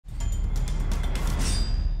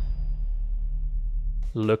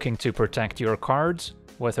Looking to protect your cards?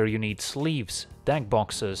 Whether you need sleeves, deck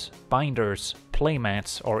boxes, binders,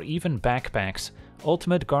 playmats, or even backpacks,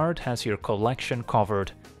 Ultimate Guard has your collection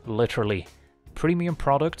covered. Literally. Premium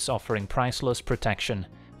products offering priceless protection.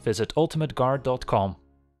 Visit ultimateguard.com.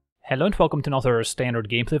 Hello and welcome to another standard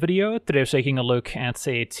gameplay video. Today we're taking a look at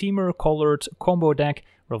a Temur colored combo deck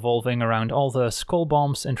revolving around all the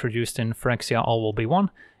Skullbombs introduced in Phyrexia All Will Be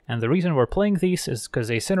One. And the reason we're playing these is because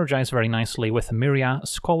they synergize very nicely with Meria,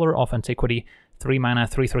 Scholar of Antiquity, 3 mana,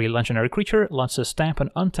 3/3 legendary creature, lets us tap an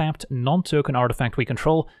untapped non-token artifact we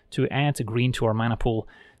control to add green to our mana pool.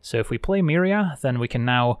 So if we play Meria, then we can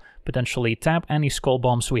now potentially tap any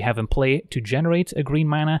Skullbombs we have in play to generate a green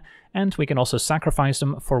mana, and we can also sacrifice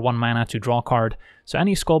them for 1 mana to draw a card. So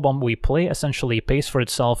any Skullbomb we play essentially pays for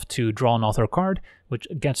itself to draw another card, which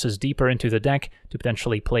gets us deeper into the deck to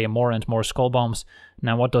potentially play more and more Skullbombs.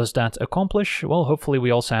 Now what does that accomplish? Well, hopefully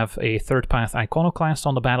we also have a third path Iconoclast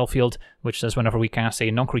on the battlefield, which says whenever we cast a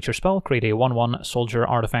non-creature spell, create a 1/1 soldier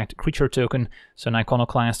artifact creature token. So an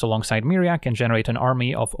Iconoclast alongside Meria can generate an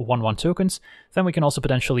army of 1/1 tokens. Then we can also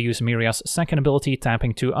potentially use Meria's second ability,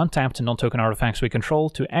 tapping 2 untapped non-token artifacts we control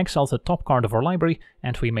to exile the top card of our library,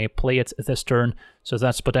 and we may play it this turn. So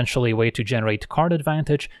that's potentially a way to generate card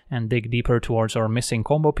advantage and dig deeper towards our missing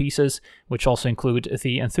combo pieces, which also include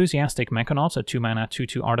the Enthusiastic MacLeod, a 2 mana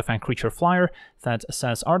 2/2 artifact creature flyer that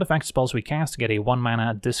says artifact spells we cast get a 1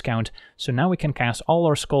 mana discount. So now we can cast all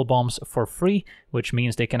our Skullbombs for free, which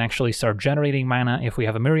means they can actually start generating mana if we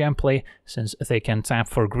have a Meria in play, since they can tap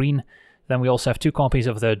for green. Then we also have 2 copies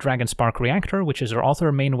of the Dragonspark Reactor, which is our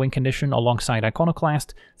other main win condition alongside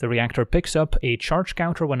Iconoclast. The reactor picks up a charge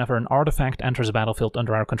counter whenever an artifact enters the battlefield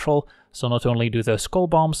under our control. So not only do the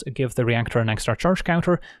Skullbombs give the reactor an extra charge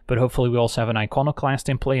counter, but hopefully we also have an Iconoclast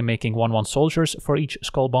in play, making 1/1 soldiers for each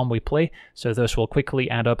Skullbomb we play. So those will quickly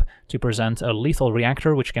add up to present a lethal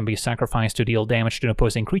reactor, which can be sacrificed to deal damage to an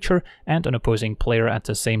opposing creature and an opposing player at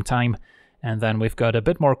the same time. And then we've got a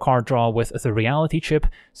bit more card draw with the Reality Chip,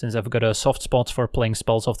 since I've got a soft spot for playing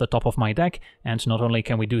spells off the top of my deck, and not only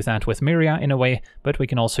can we do that with Meria in a way, but we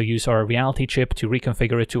can also use our Reality Chip to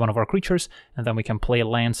reconfigure it to one of our creatures, and then we can play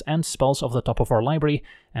lands and spells off the top of our library.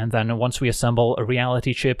 And then once we assemble a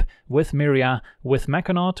Reality Chip with Meria, with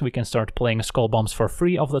MacLeod, we can start playing Skullbombs for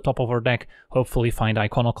free off the top of our deck, hopefully find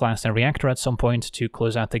Iconoclast and Reactor at some point to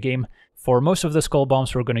close out the game. For most of the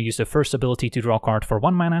Skullbombs, we're going to use the first ability to draw a card for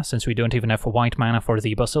 1 mana, since we don't even have white mana for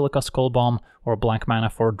the Basilica Skullbomb, or black mana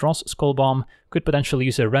for Dross Skullbomb. Could potentially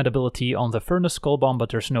use a red ability on the Furnace Skullbomb, but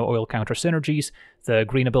there's no oil counter synergies. The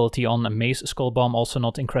green ability on Maze Skullbomb also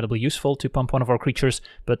not incredibly useful to pump one of our creatures,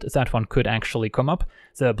 but that one could actually come up.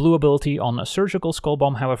 The blue ability on Surgical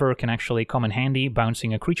Skullbomb, however, can actually come in handy,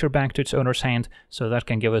 bouncing a creature back to its owner's hand, so that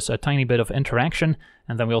can give us a tiny bit of interaction.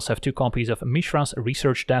 And then we also have 2 copies of Mishra's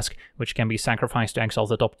Research Desk, which can be sacrificed to exile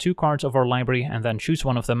the top 2 cards of our library, and then choose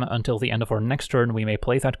one of them until the end of our next turn. We may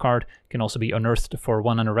play that card. Can also be unearthed for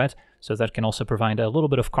 1 and a red, so that can also provide a little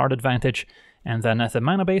bit of card advantage. And then the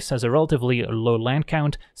mana base has a relatively low land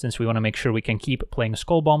count, since we want to make sure we can keep playing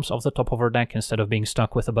Skullbombs off the top of our deck instead of being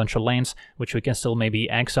stuck with a bunch of lands, which we can still maybe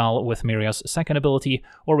exile with Meria's second ability,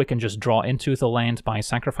 or we can just draw into the land by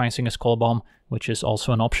sacrificing a Skullbomb, which is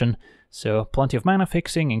also an option. So plenty of mana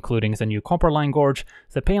fixing, including the new Copperline Gorge.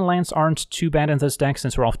 The Pain lands aren't too bad in this deck,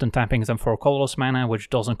 since we're often tapping them for colorless mana, which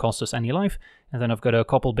doesn't cost us any life. And then I've got a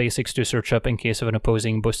couple basics to search up in case of an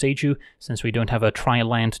opposing Boseiju, since we don't have a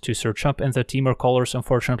tri-land to search up in the Temur colors,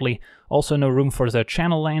 unfortunately. Also no room for the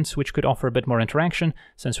Channel lands, which could offer a bit more interaction,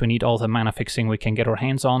 since we need all the mana fixing we can get our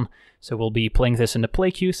hands on. So we'll be playing this in the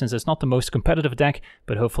play queue, since it's not the most competitive deck,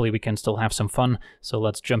 but hopefully we can still have some fun. So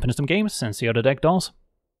let's jump into some games and see how the deck does.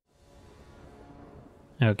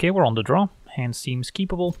 Okay, we're on the draw. Hand seems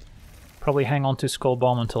keepable. Probably hang on to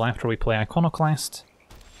Skullbomb until after we play Iconoclast.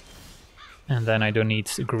 And then I don't need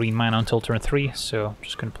green mana until turn 3, so I'm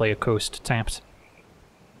just going to play a Coast tapped.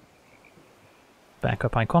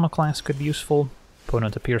 Backup Iconoclast could be useful.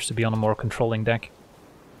 Opponent appears to be on a more controlling deck.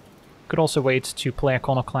 Could also wait to play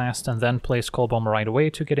Iconoclast and then play Skullbomb right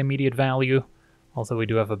away to get immediate value, although we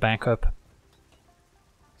do have a backup.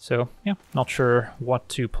 So yeah, not sure what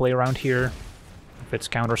to play around here. If it's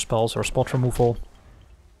counter spells or spot removal.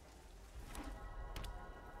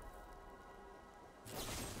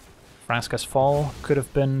 Vraska's Fall could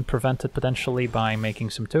have been prevented potentially by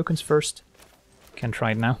making some tokens first. Can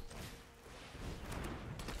try it now.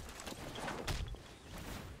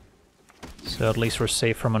 So at least we're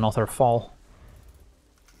safe from another fall.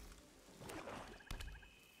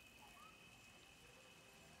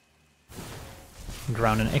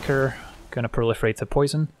 Drown an Ichor, gonna proliferate the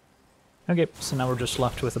poison. Okay, so now we're just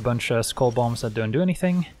left with a bunch of Skullbombs that don't do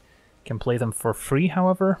anything. Can play them for free,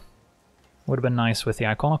 however. Would have been nice with the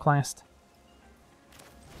Iconoclast.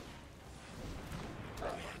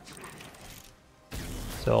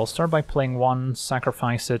 So I'll start by playing one,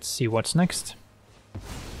 sacrifice it, see what's next.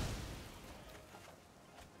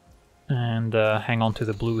 And hang on to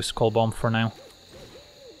the blue Skullbomb for now.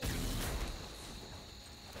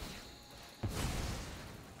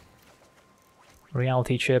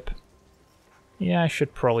 Reality Chip. Yeah, I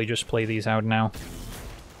should probably just play these out now.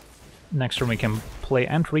 Next turn we can play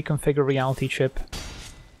and reconfigure Reality Chip.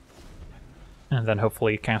 And then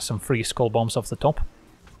hopefully cast some free Skullbombs off the top.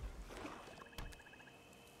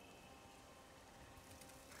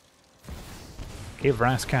 Okay,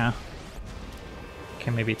 Vraska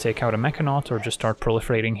can maybe take out a MacLeod or just start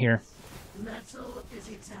proliferating here.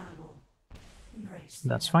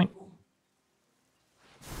 That's fine.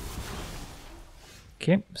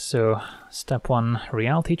 Okay, so step 1,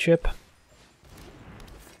 Reality Chip.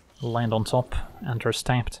 Land on top, enter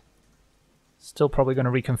stamped. Still probably going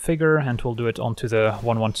to reconfigure, and we'll do it onto the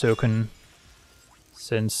 1/1 token,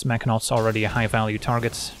 since MacLeod's already a high value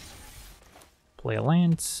target. Play a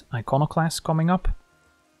land, Iconoclast coming up,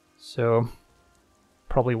 so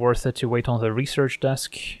probably worth it to wait on the research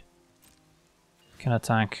desk. Can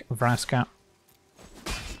attack Vraska.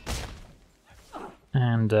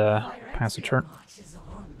 And pass a turn.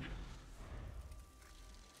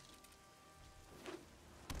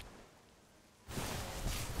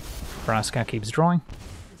 Vraska keeps drawing.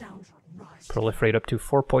 Proliferate up to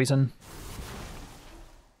 4 poison.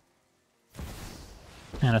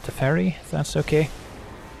 And a Teferi, that's okay.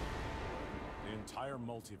 The entire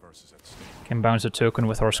multiverse is at stake. Can bounce a token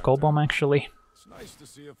with our Skullbomb actually. It's nice to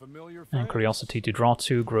see a familiar And face. Curiosity to draw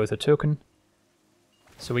 2, grow the token.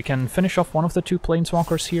 So we can finish off one of the 2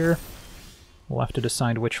 Planeswalkers here. We'll have to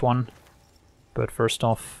decide which one. But first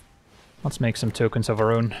off, let's make some tokens of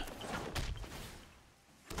our own.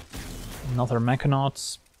 Another MacLeod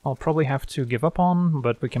I'll probably have to give up on,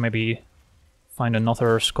 but we can maybe find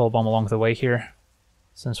another Skullbomb along the way here,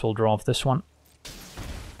 since we'll draw off this one.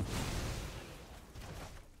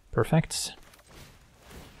 Perfect.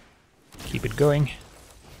 Keep it going.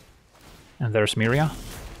 And there's Meria,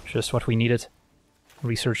 just what we needed.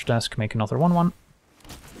 Research desk, make another 1/1.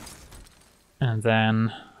 And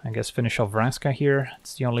then, I guess, finish off Vraska here,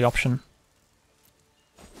 it's the only option.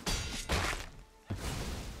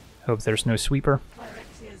 Hope there's no sweeper.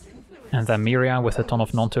 And then Meria, with a ton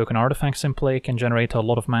of non-token artifacts in play, can generate a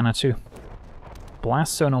lot of mana too.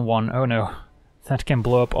 Blast Zone on 1, oh no. That can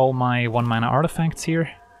blow up all my 1-mana artifacts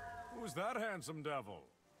here. Who's that handsome devil?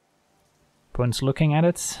 Opponent's looking at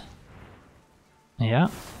it. Yeah.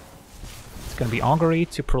 It's gonna be Augury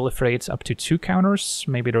to proliferate up to 2 counters.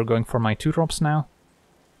 Maybe they're going for my 2-drops now,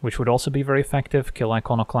 which would also be very effective. Kill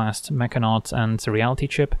Iconoclast, MacLeod, and Reality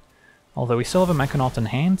Chip. Although we still have a MacLeod in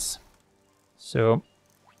hand, so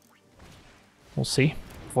we'll see.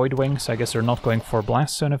 Void Wings, I guess they're not going for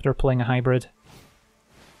Blast Zone if they're playing a hybrid.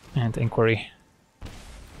 And Inquiry.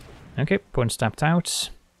 Okay, opponent's tapped out.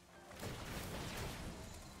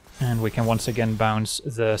 And we can once again bounce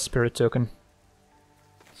the Spirit token.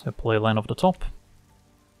 So play land off the top.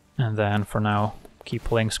 And then for now, keep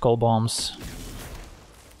playing Skullbombs.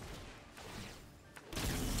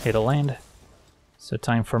 Hit a land. So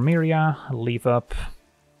time for Meria, leave up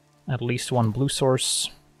at least 1 blue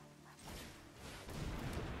source.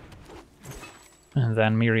 And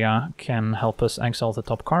then Meria can help us exile the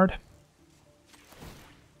top card.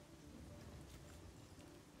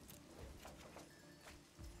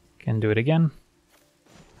 Can do it again.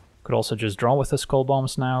 Could also just draw with the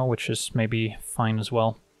Skullbombs now, which is maybe fine as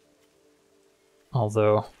well.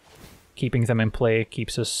 Although keeping them in play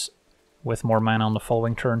keeps us with more mana on the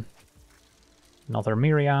following turn. Another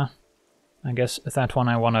Meria. I guess that one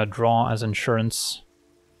I want to draw as insurance,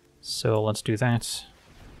 so let's do that.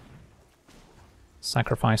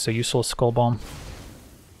 Sacrifice a useless Skullbomb.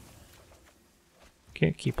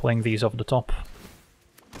 Okay, keep playing these off the top.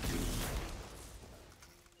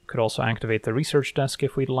 Could also activate the research desk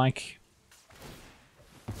if we'd like.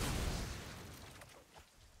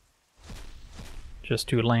 Just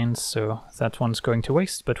 2 lands, so that one's going to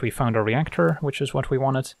waste, but we found a reactor, which is what we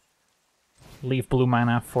wanted. Leave blue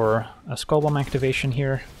mana for a Skullbomb activation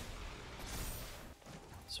here.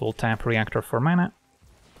 So we'll tap reactor for mana.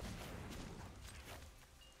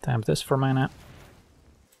 Tap this for mana.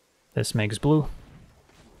 This makes blue.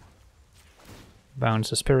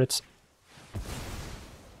 Bounce the spirits.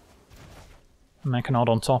 MacLeod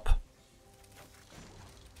on top.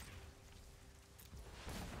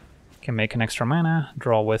 Can make an extra mana,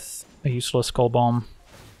 draw with a useless Skullbomb.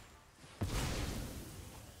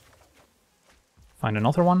 Find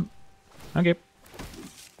another one. Okay.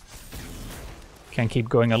 Can keep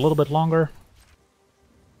going a little bit longer.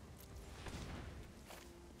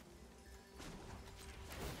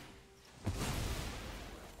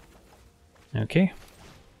 Okay.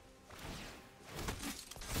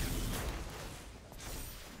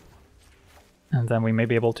 And then we may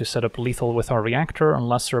be able to set up lethal with our reactor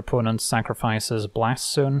unless our opponent sacrifices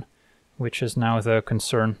Blast Zone, which is now the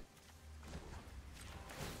concern.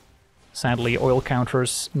 Sadly, oil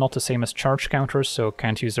counters not the same as charge counters, so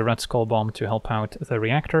can't use the red Skullbomb to help out the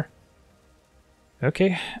reactor.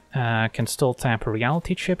 Okay, can still tap a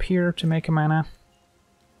reality chip here to make a mana.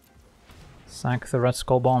 Sack the red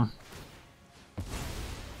Skullbomb.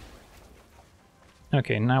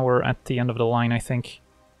 Okay, now we're at the end of the line, I think.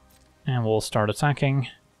 And we'll start attacking.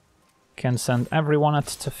 Can send everyone at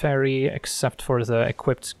Teferi except for the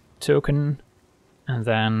equipped token. And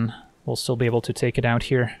then we'll still be able to take it out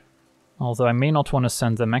here. Although I may not want to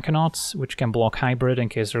send the MacLeod, which can block Hybrid in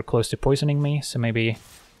case they're close to poisoning me, so maybe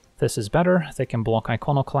this is better. They can block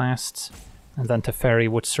Iconoclast, and then Teferi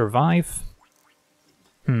would survive.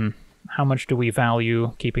 How much do we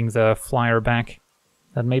value keeping the flyer back?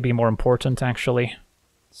 That may be more important, actually.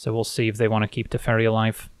 So we'll see if they want to keep Teferi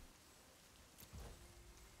alive.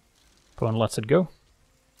 Opponent lets it go.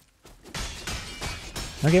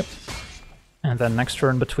 Okay. And then next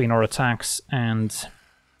turn between our attacks and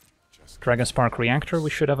Dragonspark Reactor,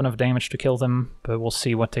 we should have enough damage to kill them, but we'll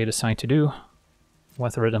see what they decide to do,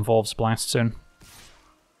 whether it involves Blast Zone.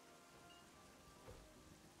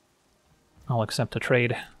 I'll accept a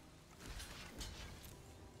trade.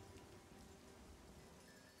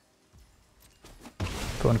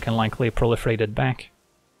 Opponent can likely proliferate it back.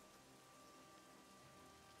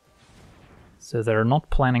 So they're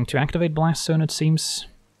not planning to activate Blast Zone, it seems.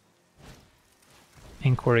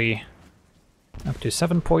 Inquiry up to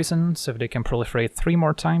 7 poison, so if they can proliferate 3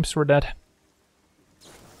 more times, we're dead.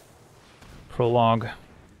 Prologue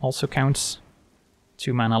also counts.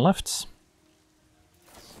 2 mana left.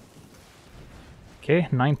 Okay,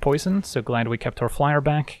 9 poison, so glad we kept our flyer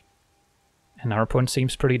back. And our opponent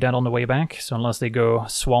seems pretty dead on the way back, so unless they go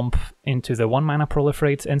Swamp into the 1 mana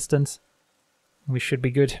proliferate instant, we should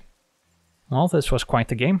be good. Well, this was quite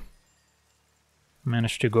the game.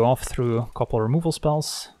 Managed to go off through a couple of removal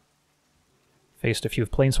spells. Faced a few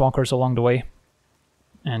planeswalkers along the way.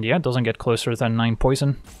 And yeah, it doesn't get closer than 9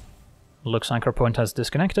 poison. Looks like our opponent has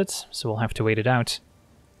disconnected, so we'll have to wait it out.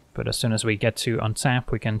 But as soon as we get to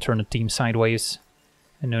untap, we can turn the team sideways.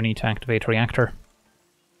 And no need to activate Reactor.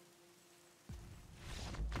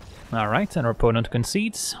 Alright, and our opponent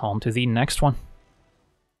concedes. On to the next one.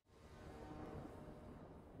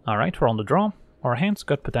 Alright, we're on the draw. Our hand's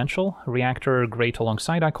got potential. Reactor great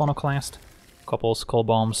alongside Iconoclast. Couple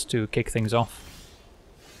Skullbombs to kick things off.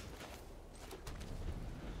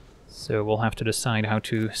 So we'll have to decide how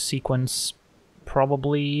to sequence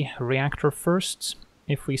probably Reactor first,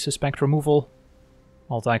 if we suspect removal.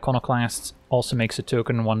 Although Iconoclast also makes a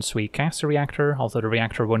token once we cast a Reactor, although the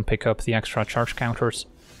Reactor won't pick up the extra charge counters.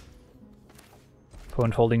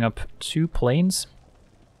 Opponent holding up 2 planes.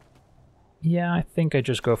 Yeah, I think I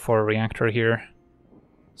just go for a Reactor here.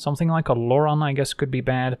 Something like a Loran, I guess, could be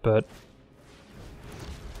bad, but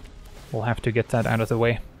we'll have to get that out of the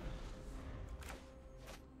way.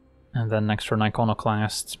 And then next turn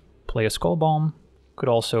Iconoclast, play a Skullbomb. Could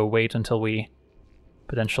also wait until we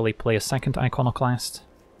potentially play a second Iconoclast.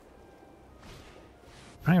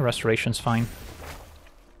 Alright, Restoration's fine.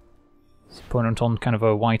 This opponent on kind of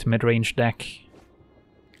a white mid-range deck.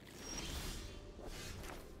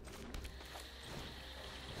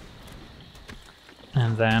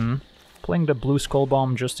 And then playing the blue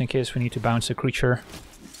Skullbomb just in case we need to bounce a creature.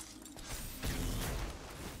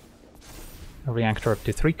 A Reactor up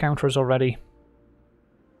to 3 counters already.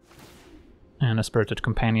 And a Spirited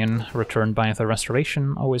Companion returned by the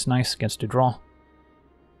Restoration, always nice, gets to draw.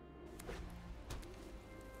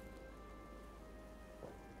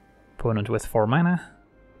 Opponent with 4 mana.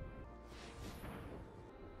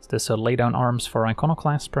 Is this a lay down arms for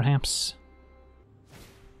Iconoclast, perhaps?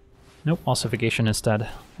 Nope, Ossification instead.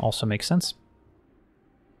 Also makes sense.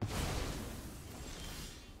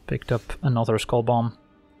 Picked up another Skullbomb.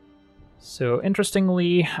 So,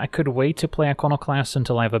 interestingly, I could wait to play Iconoclast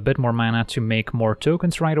until I have a bit more mana to make more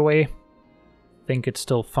tokens right away. Think it's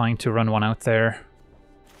still fine to run one out there.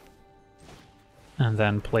 And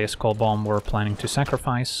then play a Skullbomb we're planning to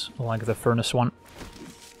sacrifice, like the Furnace one.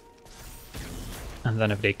 And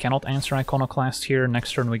then if they cannot answer Iconoclast here,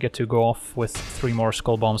 next turn we get to go off with 3 more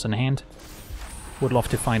Skullbombs in hand. Would love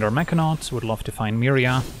to find our MacLeod, would love to find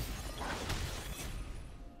Meria.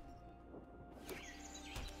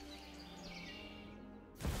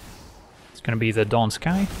 It's gonna be the Dawn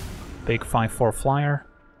Sky, big 5/4 flyer.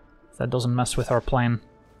 That doesn't mess with our plan.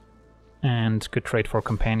 And good trade for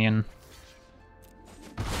Companion.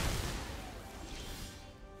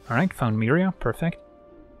 Alright, found Meria, perfect.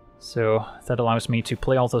 So that allows me to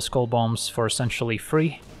play all the Skullbombs for essentially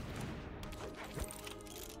free.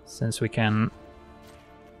 Since we can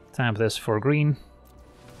tap this for green,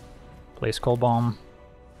 play Skullbomb,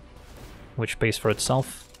 which pays for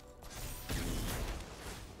itself.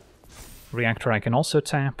 Reactor I can also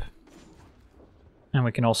tap. And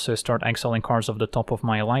we can also start exiling cards off the top of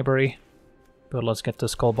my library. But let's get the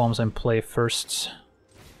Skullbombs in play first.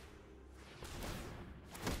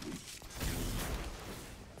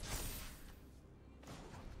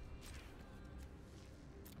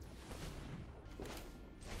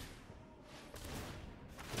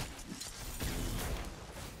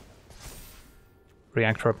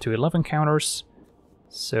 Reactor up to 11 counters.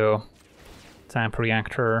 So tap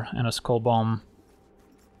Reactor and a Skullbomb.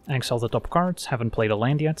 Exile the top cards. Haven't played a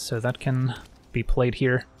land yet, so that can be played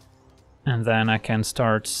here. And then I can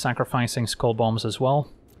start sacrificing Skullbombs as well,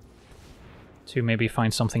 to maybe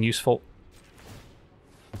find something useful.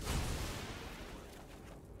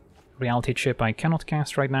 Reality Chip I cannot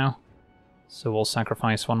cast right now, so we'll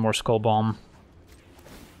sacrifice one more Skullbomb.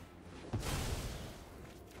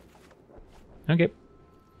 Okay,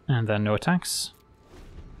 and then no attacks.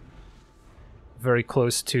 Very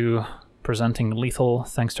close to presenting lethal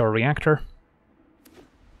thanks to our Reactor.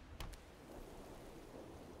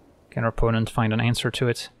 Can our opponent find an answer to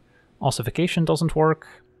it? Ossification doesn't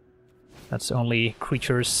work. That's only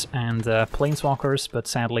creatures and planeswalkers, but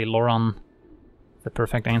sadly Loran, the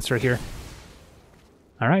perfect answer here.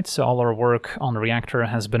 Alright, so all our work on the Reactor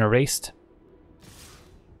has been erased.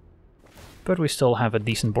 But we still have a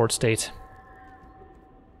decent board state.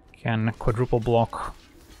 Can quadruple block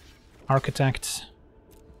Architect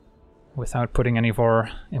without putting any of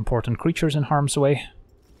our important creatures in harm's way.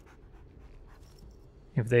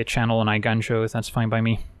 If they channel an Iganjo, that's fine by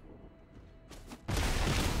me.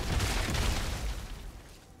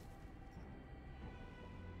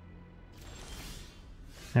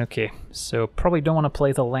 Okay, so probably don't want to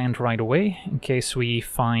play the land right away, in case we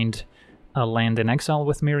find a land in exile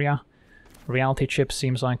with Meria. Reality Chip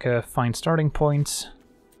seems like a fine starting point.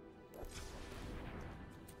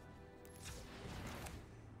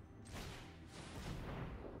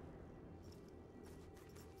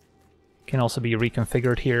 Can also be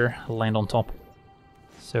reconfigured here, land on top.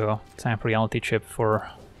 So tap Reality Chip for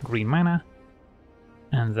green mana,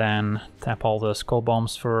 and then tap all the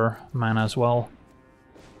Skullbombs for mana as well.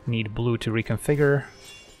 Need blue to reconfigure.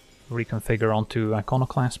 Reconfigure onto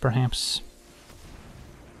Iconoclast perhaps.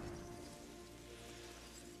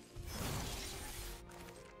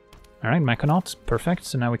 Alright, MacLeod, perfect.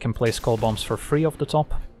 So now we can play Skullbombs for free off the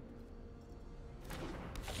top.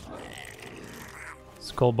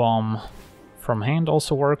 Skullbomb from hand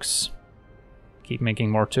also works. Keep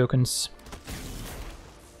making more tokens.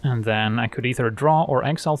 And then I could either draw or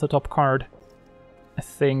exile the top card. I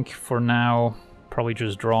think for now, probably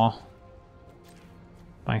just draw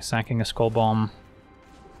by sacking a Skullbomb.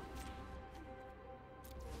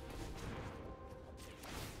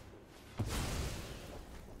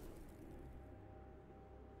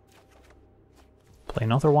 Play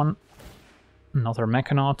another one. Another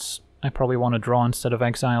MacLeod. I probably want to draw instead of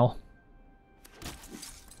exile.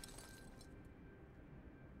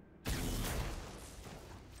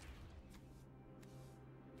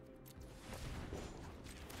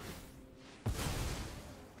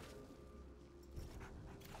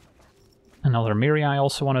 Another Meria I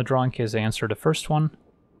also want to draw in case they answer the first one.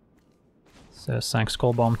 So sack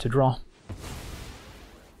Skullbomb to draw.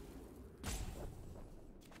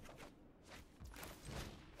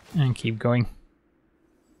 And keep going.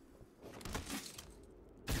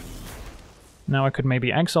 Now I could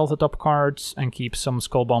maybe exile the top cards and keep some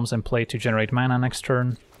Skullbombs in play to generate mana next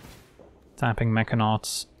turn. Tapping MacLeod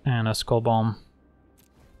and a Skullbomb.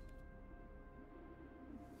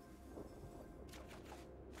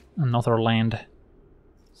 Another land.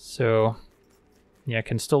 So yeah, I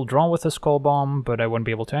can still draw with a Skullbomb, but I wouldn't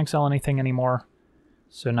be able to exile anything anymore.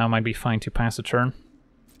 So now might be fine to pass a turn.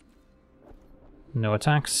 No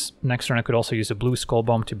attacks. Next turn I could also use a blue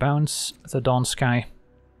Skullbomb to bounce the Dawn Sky.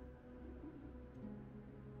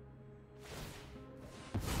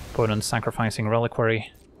 Opponent sacrificing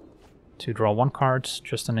Reliquary to draw one card,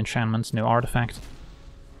 just an enchantment, no artifact.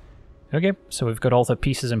 Okay, so we've got all the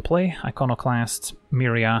pieces in play, Iconoclast,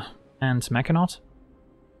 Meria, and MacLeod.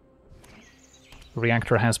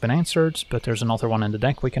 Reactor has been answered, but there's another one in the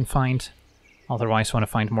deck we can find. Otherwise, want to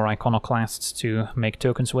find more Iconoclasts to make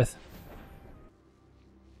tokens with.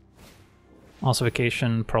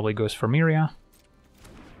 Ossification probably goes for Meria.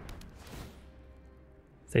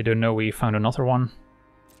 They don't know we found another one.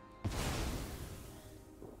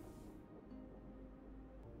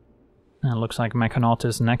 And it looks like MacLeod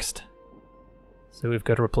is next. So we've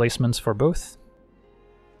got replacements for both.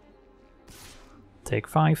 Take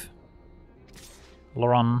 5.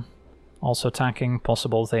 Loran also attacking.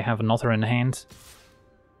 Possible they have another in hand.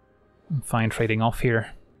 I'm fine trading off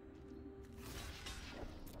here.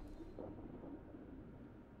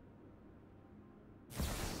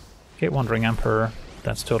 Okay, Wandering Emperor.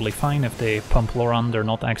 That's totally fine. If they pump Loran, they're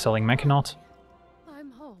not exiling MacLeod. I'm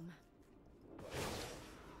home.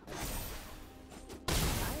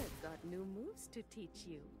 I've got new moves to teach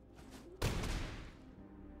you.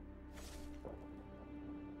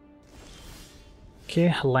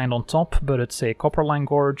 Okay, land on top, but it's a Copperline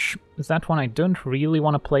Gorge. That one I don't really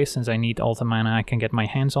want to play since I need all the mana I can get my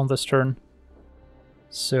hands on this turn.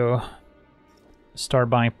 So, start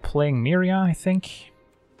by playing Meria, I think.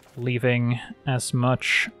 Leaving as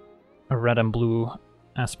much red and blue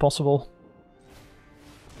as possible.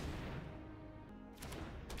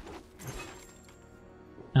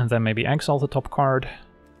 And then maybe exile the top card.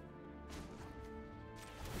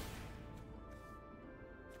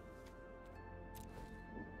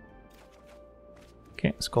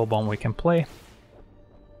 Okay, Skullbomb we can play.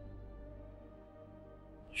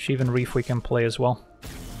 Sheevan Reef we can play as well.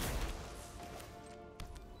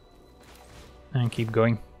 And keep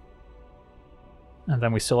going. And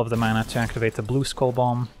then we still have the mana to activate the blue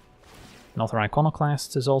Skullbomb. Another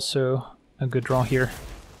Iconoclast is also a good draw here.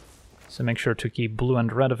 So make sure to keep blue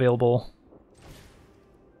and red available.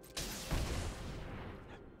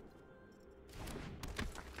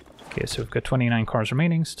 Okay, so we've got 29 cards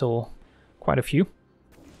remaining, still quite a few.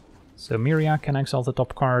 So Meria can exile the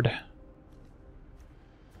top card.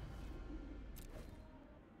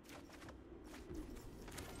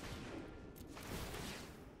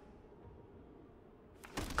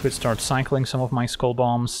 Could start cycling some of my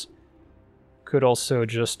Skullbombs. Could also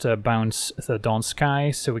just bounce the Dawn Sky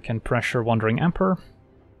so we can pressure Wandering Emperor.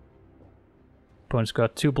 Opponent's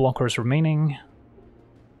got 2 blockers remaining.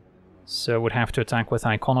 So would have to attack with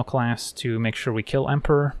Iconoclast to make sure we kill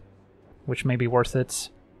Emperor, which may be worth it.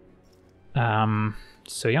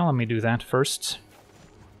 So yeah, let me do that first.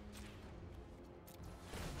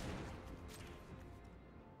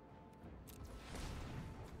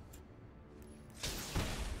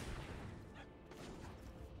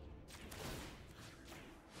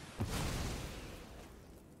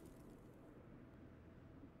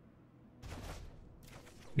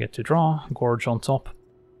 Get to draw, Gorge on top.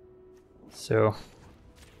 So,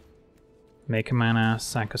 make a mana,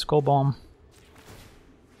 sack a Skullbomb.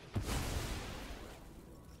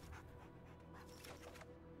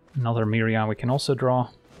 Another Meria we can also draw.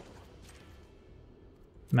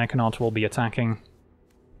 MacLeod will be attacking.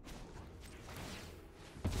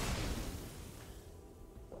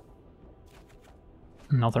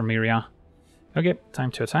 Another Meria. Okay, time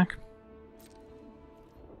to attack.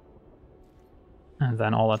 And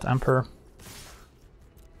then all at Emperor.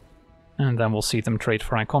 And then we'll see them trade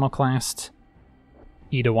for Iconoclast.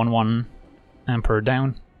 Eat a 1/1, Emperor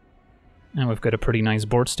down. And we've got a pretty nice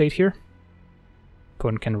board state here.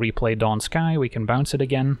 Opponent can replay Dawn Sky, we can bounce it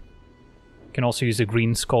again. Can also use a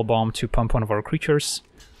green Skullbomb to pump one of our creatures,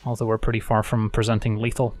 although we're pretty far from presenting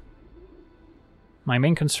lethal. My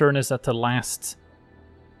main concern is that the last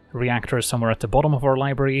reactor is somewhere at the bottom of our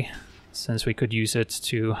library, since we could use it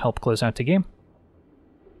to help close out the game.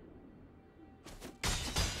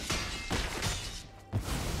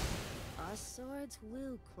 Our swords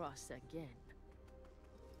will cross again.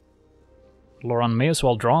 Loran may as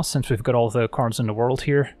well draw, since we've got all the cards in the world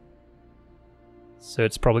here. So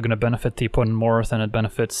it's probably going to benefit the opponent more than it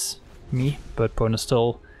benefits me, but opponent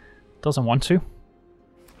still doesn't want to.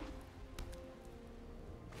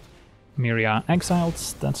 Meria exiled,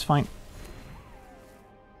 that's fine.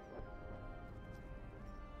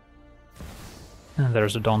 And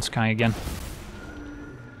there's a Dawn Sky again.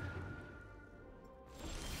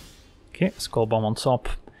 Okay, Skullbomb on top.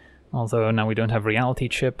 Although now we don't have Reality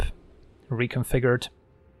Chip reconfigured.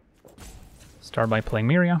 Start by playing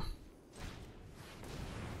Meria.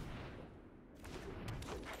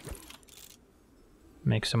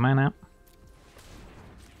 Make some mana.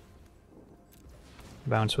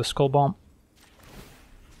 Bounce with Skullbomb.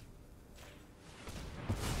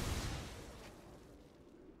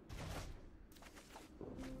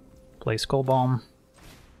 Play Skullbomb.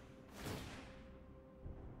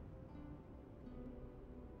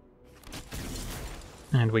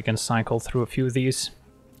 And we can cycle through a few of these.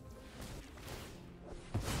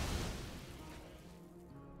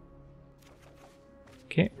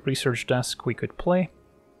 Okay, research desk we could play.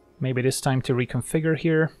 Maybe it is time to reconfigure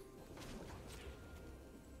here.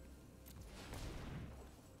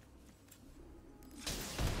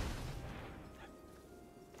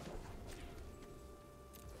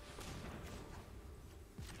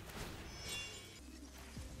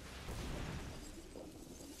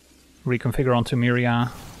 Reconfigure onto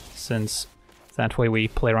Meria, since that way we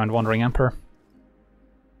play around Wandering Emperor.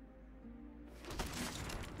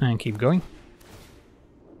 And keep going.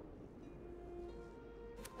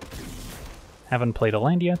 Haven't played a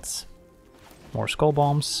land yet. More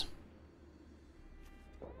Skullbombs.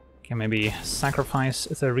 Can maybe sacrifice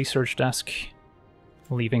the research desk,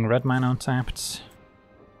 leaving red mana untapped.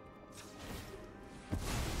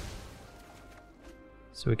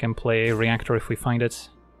 So we can play a reactor if we find it.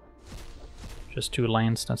 Just 2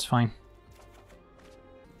 lands, that's fine.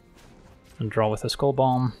 And draw with a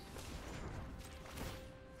Skullbomb.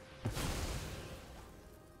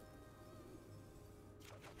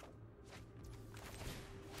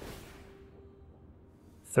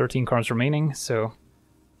 "13 cards remaining, so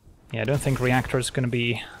yeah, I don't think reactor is going to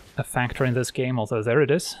be a factor in this game, although there it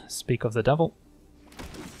is. Speak of the devil.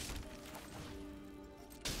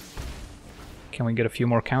 Can we get a few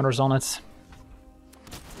more counters on it?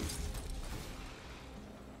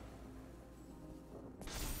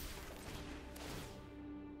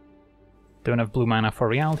 Don't have blue mana for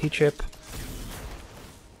Reality Chip.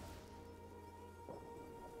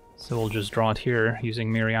 So we'll just draw it here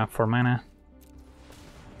using Meria for mana.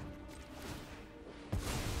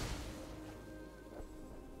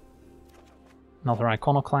 Another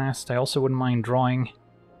Iconoclast. I also wouldn't mind drawing.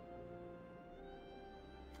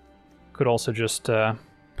 Could also just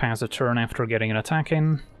pass a turn after getting an attack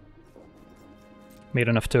in. Made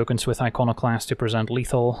enough tokens with Iconoclast to present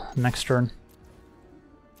lethal next turn.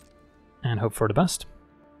 And hope for the best.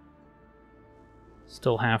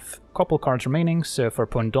 Still have a couple cards remaining, so if our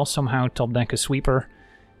opponent does somehow top deck a sweeper,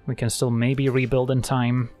 we can still maybe rebuild in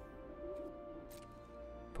time.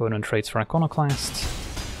 Opponent trades for Iconoclast.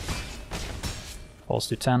 Falls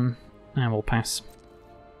to 10, and we'll pass.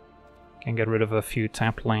 Can get rid of a few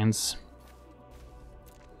tapped lands.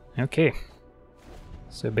 Okay.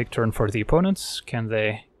 So big turn for the opponents. Can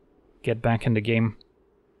they get back in the game?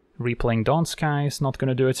 Replaying Dawn Sky is not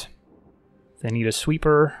gonna do it. They need a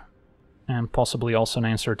sweeper, and possibly also an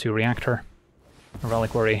answer to Reactor.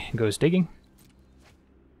 Reliquary goes digging.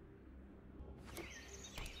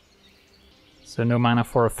 So no mana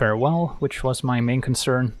for a Farewell, which was my main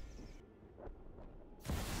concern.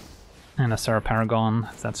 And a Sarah Paragon,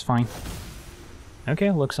 that's fine.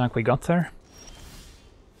 Okay, looks like we got there.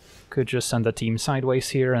 Could just send the team sideways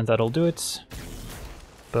here and that'll do it.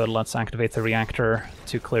 But let's activate the Reactor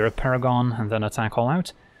to clear a Paragon and then attack all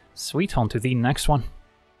out. Sweet, on to the next one.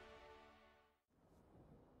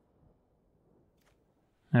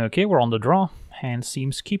 Okay, we're on the draw. Hand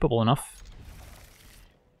seems keepable enough.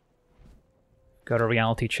 Got a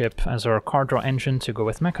Reality Chip as our card draw engine to go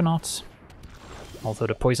with Mechanauts. Although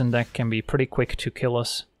the poison deck can be pretty quick to kill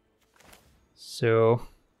us. So,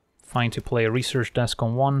 fine to play a research desk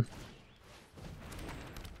on 1.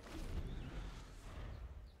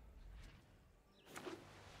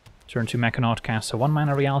 Turn to Mechanaut, cast a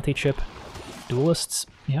 1-mana Reality Chip. Duelists,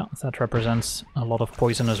 yeah, that represents a lot of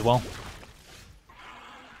poison as well.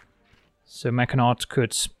 So Mechanaut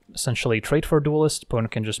could essentially trade for Duelist,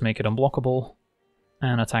 opponent can just make it unblockable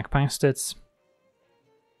and attack past it.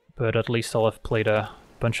 But at least I'll have played a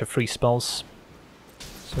bunch of free spells,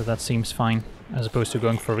 so that seems fine, as opposed to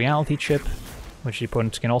going for Reality Chip, which the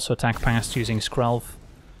opponent can also attack past using Skrelv.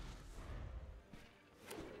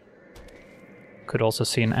 Could also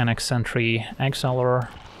see an Annex Sentry Exiler,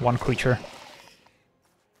 1 creature.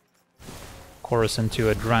 Chorus into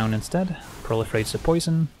a Drown instead, proliferates the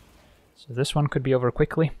poison, so this one could be over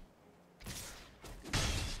quickly.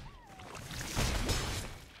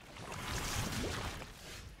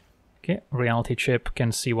 Okay, Reality Chip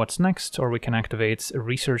can see what's next, or we can activate a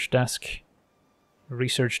Research Desk.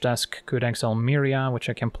 Research Desk could exile Meria, which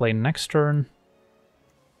I can play next turn.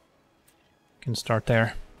 Can start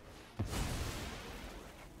there.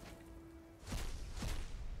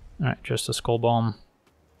 Alright, just a Skullbomb.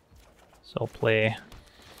 So I'll play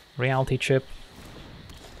Reality Chip,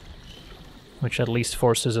 which at least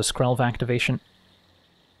forces a Skrelv activation.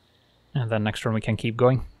 And then next turn we can keep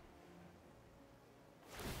going.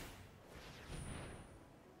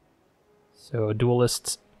 So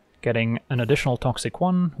Duelist getting an additional Toxic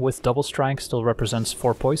 1 with Double Strike still represents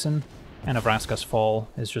 4 poison, and a Vraska's Fall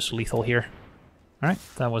is just lethal here. Alright,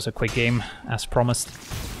 that was a quick game, as promised.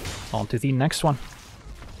 On to the next one.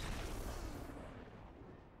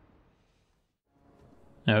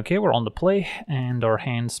 Okay, we're on the play, and our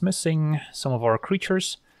hand's missing some of our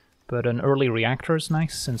creatures, but an early reactor is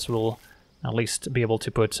nice, since we'll at least be able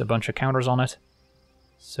to put a bunch of counters on it.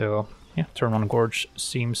 So, yeah, turn 1 Gorge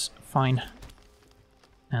seems fine.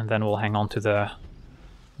 And then we'll hang on to the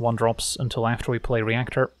 1-drops until after we play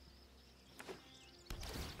Reactor.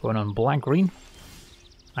 Going on black-green.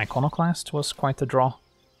 Iconoclast was quite the draw.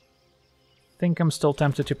 Think I'm still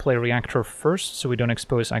tempted to play Reactor first, so we don't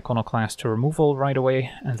expose Iconoclast to removal right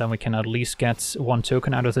away, and then we can at least get 1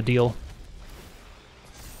 token out of the deal.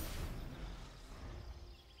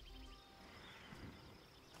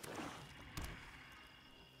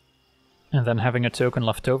 And then having a token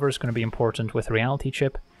left over is going to be important with Reality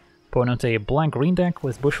Chip. Opponent a black-green deck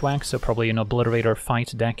with Bushwhack, so probably an Obliterator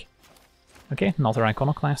fight deck. Okay, another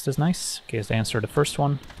Iconoclast is nice, in case they answer the first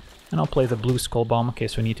one. And I'll play the blue Skullbomb in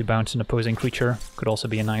case we need to bounce an opposing creature. Could also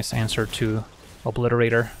be a nice answer to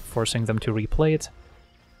Obliterator, forcing them to replay it.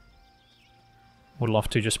 Would love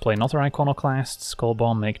to just play another Iconoclast.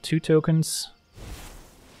 Skullbomb, make 2 tokens.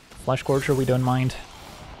 Flash Gorger, we don't mind.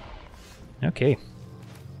 Okay.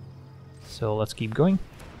 So let's keep going.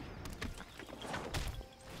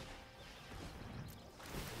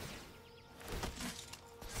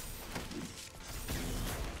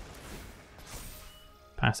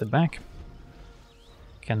 Pass it back.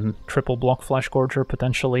 Can triple block Flash Gorger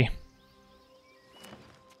potentially.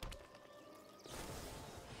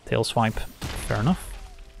 Tail Swipe, fair enough.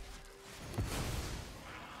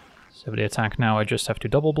 So with the attack now I just have to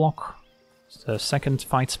double block. It's the second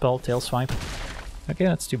fight spell, Tail Swipe. Okay,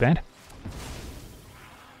 that's too bad.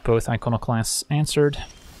 Both Iconoclasts answered,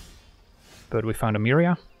 but we found a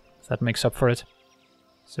Meria. That makes up for it.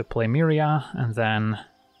 So play Meria, and then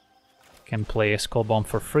can play a Skullbomb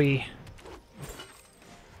for free.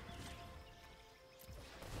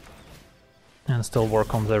 And still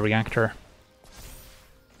work on the Reactor.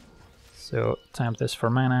 So tap this for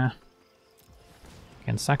mana.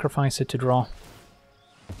 Can sacrifice it to draw.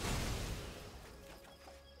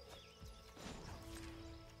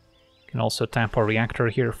 Can also tap our Reactor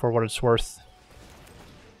here for what it's worth.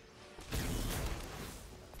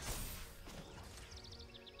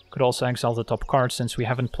 Could also exile the top card since we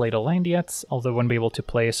haven't played a land yet, although wouldn't be able to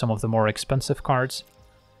play some of the more expensive cards.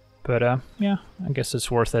 But yeah, I guess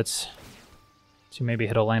it's worth it to maybe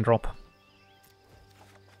hit a land drop.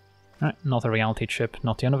 Alright, another Reality Chip,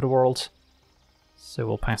 not the end of the world. So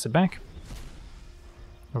we'll pass it back.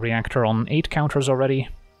 A Reactor on 8 counters already.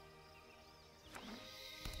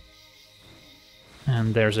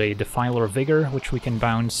 And there's a Defiler Vigor, which we can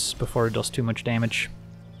bounce before it does too much damage.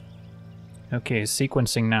 Okay,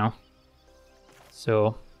 sequencing now.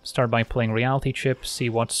 So, start by playing Reality Chip, see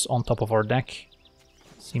what's on top of our deck.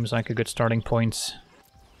 Seems like a good starting point.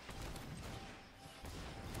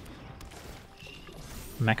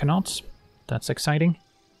 MacLeod, that's exciting.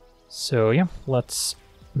 So yeah, let's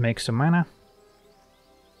make some mana.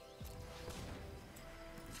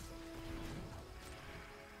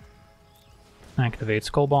 Activate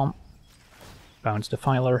Skullbomb, bounce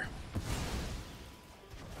Defiler,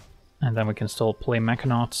 and then we can still play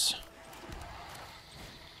MacLeod.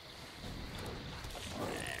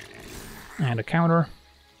 And a counter.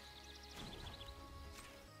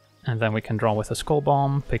 And then we can draw with a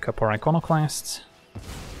Skullbomb, pick up our Iconoclasts.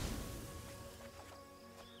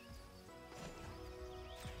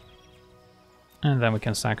 And then we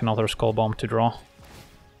can sack another Skullbomb to draw.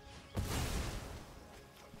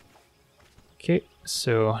 Okay,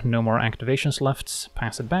 so no more activations left,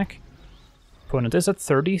 pass it back. Opponent is at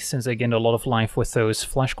 30, since they gained a lot of life with those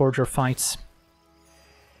Flash Gorger fights.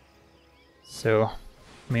 So,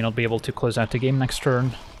 may not be able to close out the game next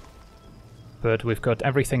turn. But we've got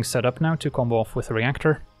everything set up now to combo off with a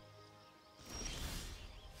Reactor.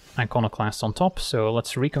 Iconoclast on top, so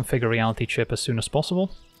let's reconfigure Reality Chip as soon as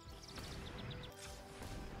possible.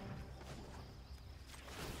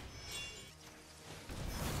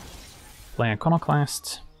 Play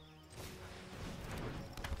Iconoclast.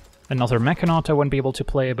 Another MacLeod I won't be able to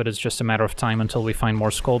play, but it's just a matter of time until we find more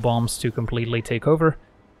Skullbombs to completely take over.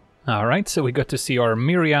 Alright, so we got to see our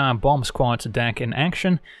Meria Bomb Squad deck in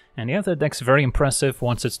action, and yeah, the deck's very impressive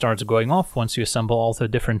once it starts going off, once you assemble all the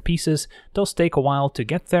different pieces. It does take a while to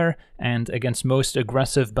get there, and against most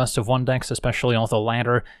aggressive best-of-1 decks, especially on the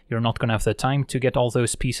ladder, you're not going to have the time to get all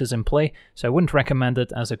those pieces in play, so I wouldn't recommend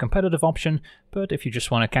it as a competitive option, but if you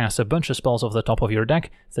just want to cast a bunch of spells off the top of your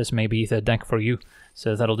deck, this may be the deck for you.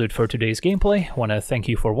 So that'll do it for today's gameplay. I want to thank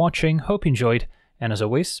you for watching, hope you enjoyed, and as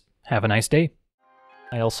always, have a nice day.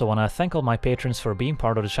 I also want to thank all my patrons for being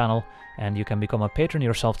part of the channel, and you can become a patron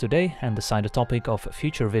yourself today and decide the topic of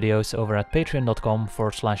future videos over at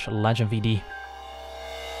patreon.com/legendvd.